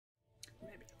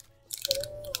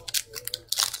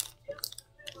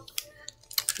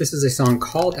This is a song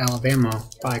called Alabama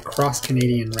by Cross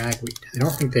Canadian Ragweed. I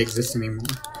don't think they exist anymore.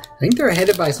 I think they're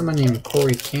headed by someone named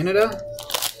Corey Canada,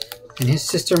 and his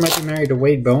sister might be married to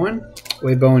Wade Bowen.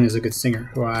 Wade Bowen is a good singer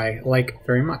who I like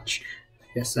very much.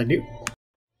 Yes, I do.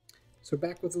 So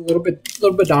back with a little bit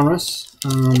Donruss.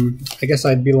 I guess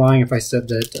I'd be lying if I said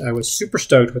that I was super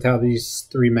stoked with how these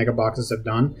 3 mega boxes have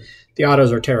done. The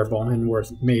autos are terrible and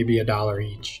worth maybe $1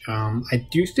 each. I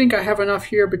do think I have enough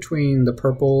here between the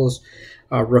purples,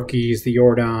 rookies, the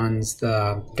Jordans,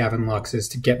 the Gavin Luxes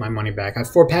to get my money back. I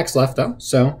have 4 packs left though,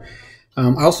 so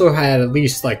I also had at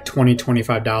least like $20,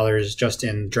 $25 just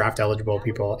in draft eligible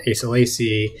people. Asa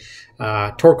Lacy,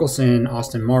 Torkelson,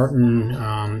 Austin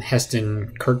Martin,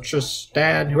 Heston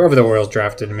Kjerstad, whoever the Orioles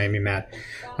drafted and made me mad.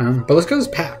 But let's go to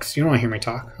packs. You don't want to hear me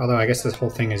talk, although I guess this whole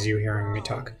thing is you hearing me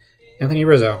talk. Anthony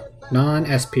Rizzo,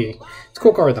 non-SP. It's a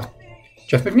cool card though.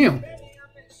 Jeff McNeil.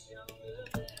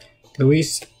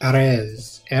 Luis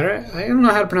Arez. I don't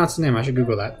know how to pronounce his name. I should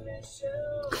Google that.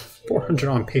 400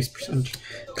 on pace percentage.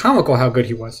 Comical how good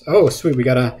he was. Oh, sweet. We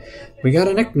got a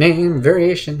nickname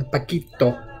variation.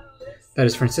 Paquito. That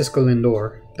is Francisco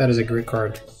Lindor. That is a great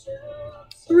card.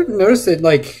 You ever notice that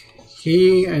like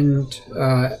he and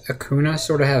Acuna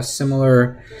sort of have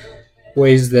similar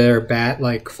ways their bat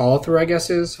like follow through, I guess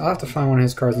is. I'll have to find one of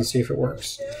his cards and see if it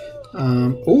works.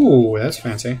 Ooh, that's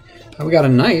fancy. We got a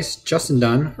nice Justin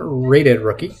Dunn rated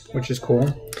rookie, which is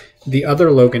cool. The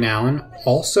other Logan Allen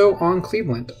also on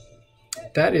Cleveland.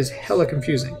 That is hella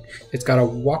confusing. It's got a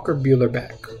Walker Buehler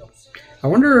back. I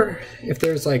wonder if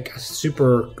there's like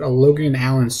a Logan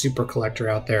Allen super collector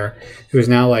out there who is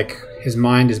now like his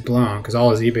mind is blown because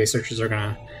all his eBay searches are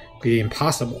gonna be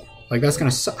impossible. Like that's gonna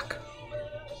suck.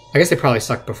 I guess they probably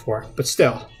sucked before, but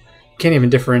still, can't even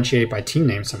differentiate by team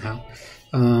name somehow.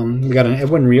 We got an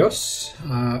Edwin Rios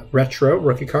retro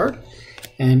rookie card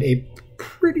and a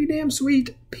pretty damn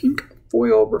sweet pink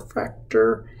foil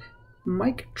refractor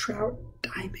Mike Trout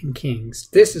Diamond Kings.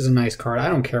 This is a nice card. I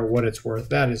don't care what it's worth.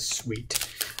 That is sweet.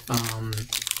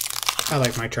 I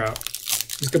like Mike Trout.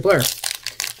 He's a good player.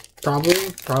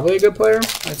 Probably a good player,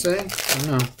 I'd say. I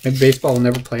don't know. Maybe baseball will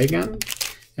never play again.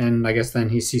 And I guess then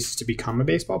he ceases to become a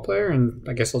baseball player, and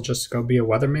I guess he'll just go be a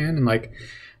weatherman in like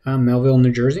Melville,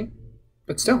 New Jersey.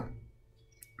 But still,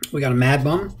 we got a Mad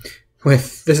Bum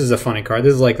with, this is a funny card.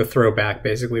 This is like the throwback,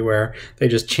 basically, where they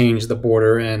just changed the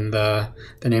border and the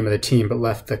name of the team, but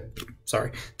left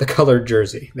the colored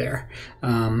jersey there.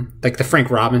 Like the Frank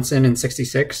Robinson in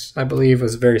 '66, I believe,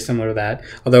 was very similar to that.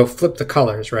 Although flip the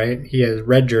colors, right? He has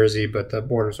red jersey, but the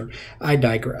borders are. I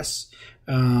digress.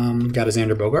 Got a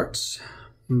Xander Bogaerts.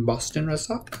 Boston Red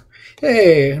Sox.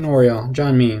 Hey, an Oriole,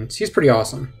 John Means. He's pretty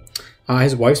awesome.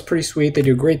 His wife's pretty sweet. They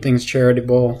do great things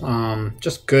charitable.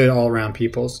 Just good all-around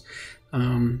peoples.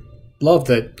 Love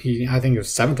that I think he was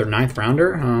 7th or 9th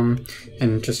rounder,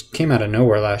 and just came out of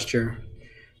nowhere last year.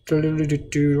 One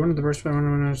of the first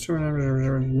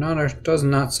does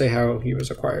not say how he was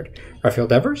acquired. Rafael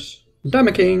Devers,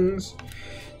 Diamond Kings,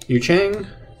 Yu Chang,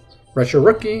 retro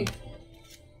rookie.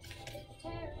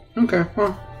 Okay,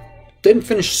 well. Didn't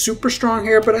finish super strong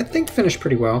here, but I think finished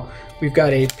pretty well. We've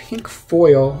got a pink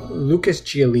foil Lucas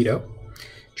Giolito.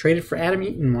 Traded for Adam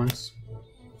Eaton once.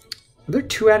 Are there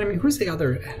 2 Adam? Who's the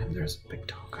other Adam? There's a big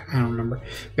dog. I don't remember.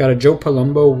 We got a Joe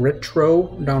Palumbo retro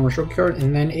Donruss rookie card,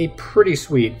 and then a pretty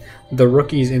sweet the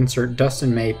rookies insert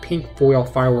Dustin May pink foil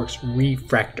fireworks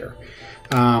refractor.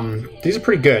 These are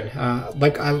pretty good.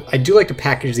 Like I do like to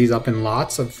package these up in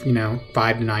lots of 5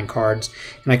 to 9 cards,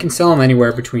 and I can sell them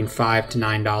anywhere between $5 to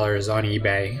 $9 on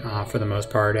eBay for the most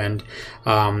part. And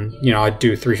I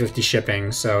do $3.50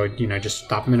 shipping, so just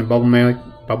stop them in a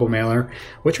bubble mailer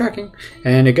with tracking,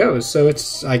 and it goes. So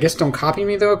it's, I guess, don't copy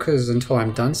me though, because until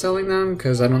I'm done selling them,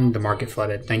 because I don't need the market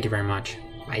flooded. Thank you very much.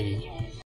 Bye.